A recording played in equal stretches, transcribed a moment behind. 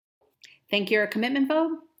Think you're a commitment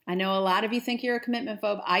phobe? I know a lot of you think you're a commitment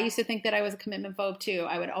phobe. I used to think that I was a commitment phobe too.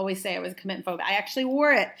 I would always say I was a commitment phobe. I actually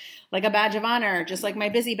wore it like a badge of honor, just like my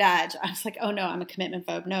busy badge. I was like, oh no, I'm a commitment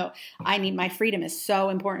phobe. No, my freedom is so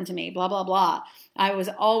important to me, blah, blah, blah. I was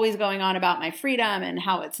always going on about my freedom and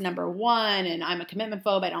how it's number one, and I'm a commitment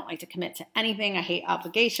phobe. I don't like to commit to anything. I hate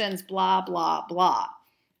obligations, blah, blah, blah.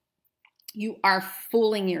 You are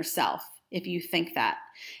fooling yourself if you think that,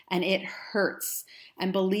 and it hurts.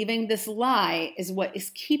 And believing this lie is what is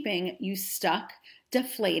keeping you stuck,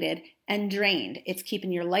 deflated, and drained. It's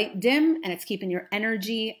keeping your light dim and it's keeping your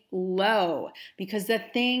energy low, because the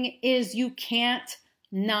thing is, you can't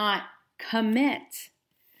not commit.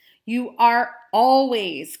 You are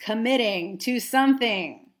always committing to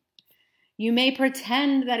something. You may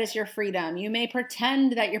pretend that it's your freedom. You may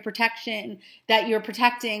pretend that you're protecting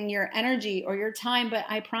your energy or your time, but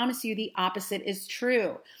I promise you the opposite is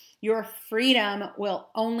true. Your freedom will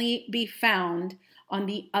only be found on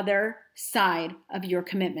the other side of your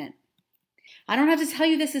commitment. I don't have to tell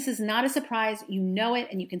you this. This is not a surprise. You know it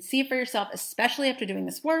and you can see it for yourself, especially after doing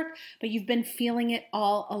this work, but you've been feeling it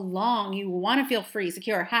all along. You want to feel free,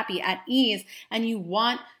 secure, happy, at ease, and you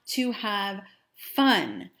want to have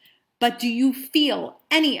fun. But do you feel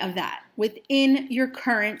any of that within your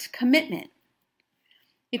current commitment?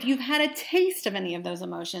 If you've had a taste of any of those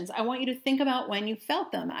emotions, I want you to think about when you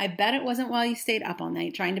felt them. I bet it wasn't while you stayed up all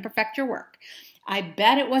night trying to perfect your work. I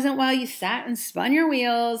bet it wasn't while you sat and spun your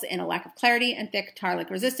wheels in a lack of clarity and thick tar-like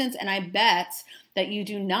resistance. And I bet that you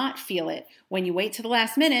do not feel it when you wait to the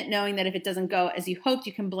last minute, knowing that if it doesn't go as you hoped,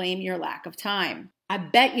 you can blame your lack of time. I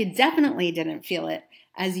bet you definitely didn't feel it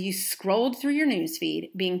as you scrolled through your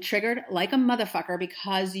newsfeed, being triggered like a motherfucker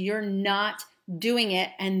because you're not doing it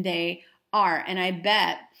and they are. And I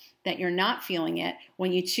bet that you're not feeling it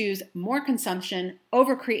when you choose more consumption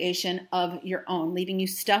over creation of your own, leaving you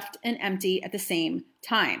stuffed and empty at the same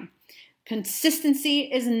time. Consistency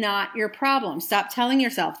is not your problem. Stop telling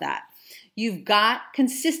yourself that. You've got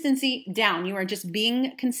consistency down. You are just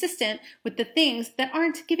being consistent with the things that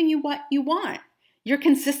aren't giving you what you want. You're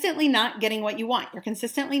consistently not getting what you want. You're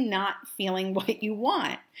consistently not feeling what you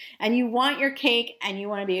want. And you want your cake and you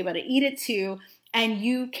want to be able to eat it too. And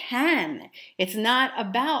you can. It's not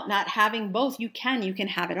about not having both. You can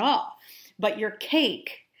have it all. But your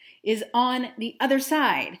cake is on the other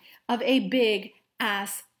side of a big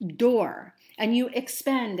ass door. And you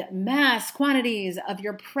expend mass quantities of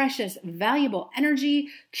your precious, valuable energy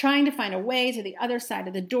trying to find a way to the other side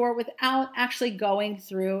of the door without actually going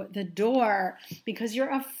through the door, because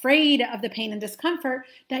you're afraid of the pain and discomfort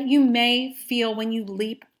that you may feel when you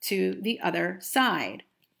leap to the other side.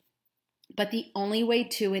 But the only way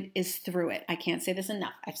to it is through it. I can't say this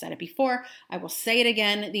enough. I've said it before. I will say it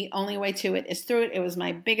again. The only way to it is through it. It was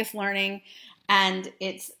my biggest learning, and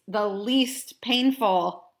it's the least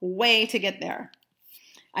painful way to get there.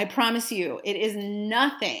 I promise you, it is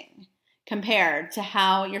nothing compared to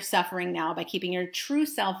how you're suffering now by keeping your true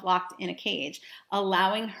self locked in a cage.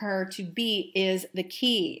 Allowing her to be is the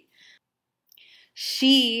key.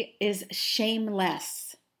 She is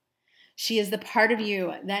shameless. She is the part of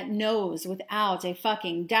you that knows without a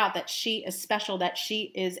fucking doubt that she is special, that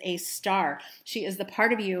she is a star. She is the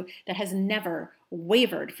part of you that has never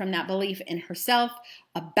wavered from that belief in herself,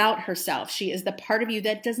 about herself. She is the part of you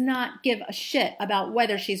that does not give a shit about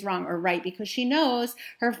whether she's wrong or right, because she knows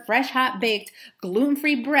her fresh, hot, baked,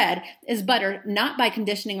 gluten-free bread is buttered not by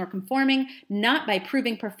conditioning or conforming, not by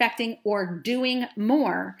proving, perfecting, or doing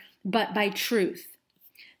more, but by truth.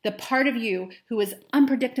 The part of you who is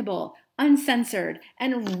unpredictable, uncensored,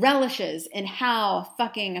 and relishes in how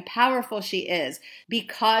fucking powerful she is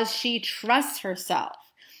because she trusts herself.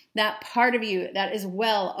 That part of you that is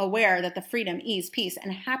well aware that the freedom, ease, peace,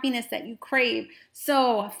 and happiness that you crave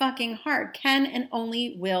so fucking hard can and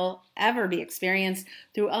only will ever be experienced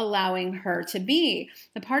through allowing her to be.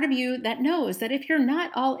 The part of you that knows that if you're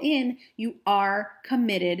not all in, you are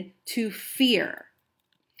committed to fear.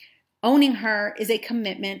 Owning her is a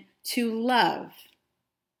commitment to love.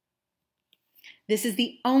 This is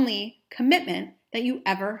the only commitment that you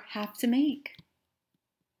ever have to make.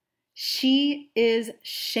 She is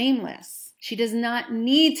shameless. She does not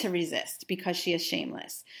need to resist because she is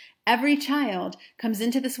shameless. Every child comes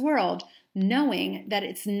into this world knowing that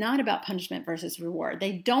it's not about punishment versus reward.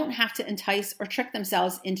 They don't have to entice or trick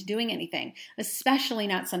themselves into doing anything, especially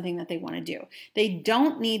not something that they want to do. They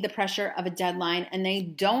don't need the pressure of a deadline, and they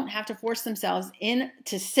don't have to force themselves in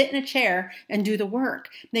to sit in a chair and do the work.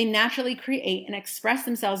 They naturally create and express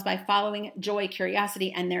themselves by following joy,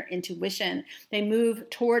 curiosity, and their intuition. They move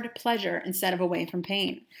toward pleasure instead of away from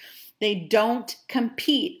pain. They don't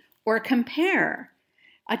compete or compare.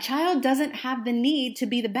 A child doesn't have the need to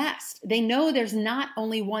be the best. They know there's not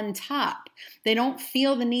only one top. They don't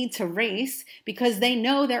feel the need to race because they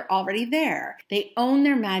know they're already there. They own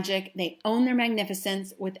their magic. They own their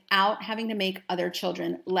magnificence without having to make other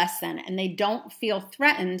children less than. And they don't feel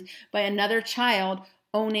threatened by another child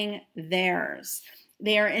owning theirs.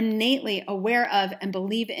 They are innately aware of and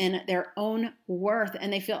believe in their own worth,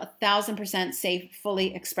 and they feel 1,000% safe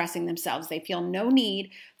fully expressing themselves. They feel no need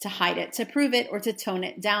to hide it, to prove it, or to tone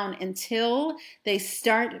it down until they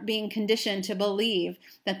start being conditioned to believe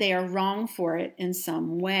that they are wrong for it in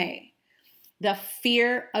some way. The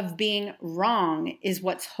fear of being wrong is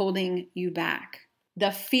what's holding you back.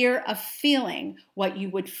 The fear of feeling what you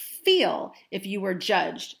would feel if you were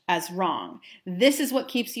judged as wrong. This is what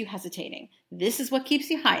keeps you hesitating. This is what keeps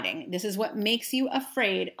you hiding. This is what makes you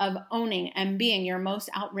afraid of owning and being your most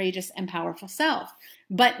outrageous and powerful self.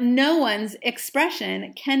 But no one's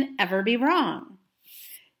expression can ever be wrong.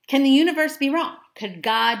 Can the universe be wrong? Could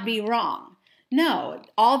God be wrong? No,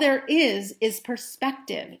 all there is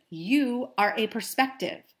perspective. You are a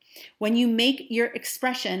perspective. When you make your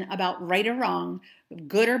expression about right or wrong,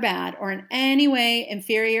 good or bad, or in any way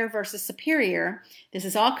inferior versus superior, this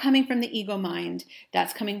is all coming from the ego mind.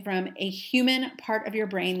 That's coming from a human part of your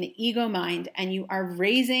brain, the ego mind, and you are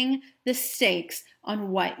raising the stakes on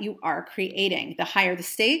what you are creating. The higher the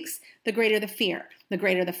stakes, the greater the fear. The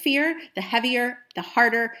greater the fear, the heavier, the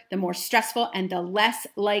harder, the more stressful, and the less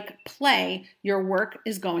like play your work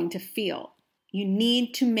is going to feel. You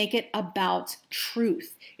need to make it about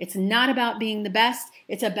truth. It's not about being the best.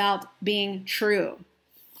 It's about being true.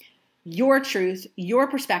 Your truth, your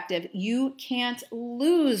perspective, you can't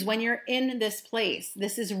lose when you're in this place.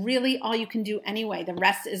 This is really all you can do anyway. The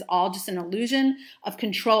rest is all just an illusion of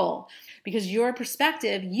control because your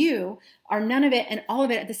perspective, you are none of it and all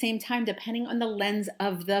of it at the same time, depending on the lens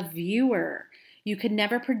of the viewer. You could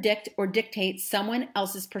never predict or dictate someone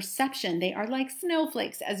else's perception. They are like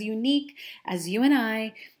snowflakes, as unique as you and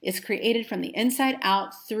I. It's created from the inside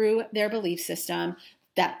out through their belief system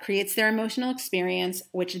that creates their emotional experience,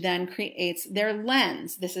 which then creates their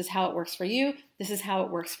lens. This is how it works for you. This is how it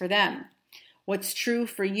works for them. What's true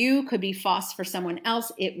for you could be false for someone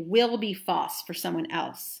else. It will be false for someone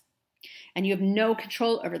else. And you have no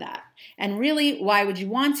control over that. And really, why would you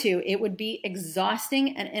want to? It would be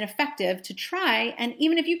exhausting and ineffective to try. And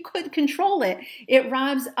even if you could control it, it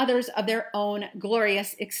robs others of their own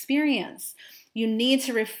glorious experience. You need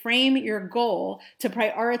to reframe your goal to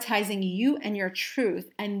prioritizing you and your truth,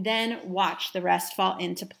 and then watch the rest fall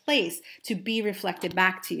into place to be reflected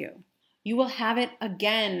back to you. You will have it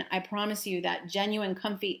again. I promise you that genuine,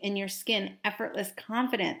 comfy, in your skin, effortless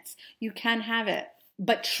confidence. You can have it.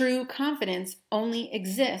 But true confidence only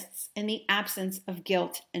exists in the absence of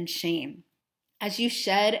guilt and shame. As you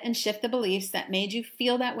shed and shift the beliefs that made you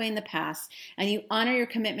feel that way in the past, and you honor your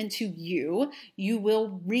commitment to you, you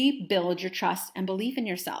will rebuild your trust and belief in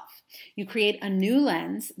yourself. You create a new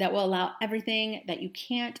lens that will allow everything that you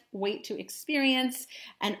can't wait to experience,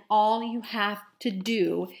 and all you have to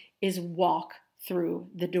do is walk through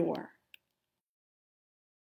the door.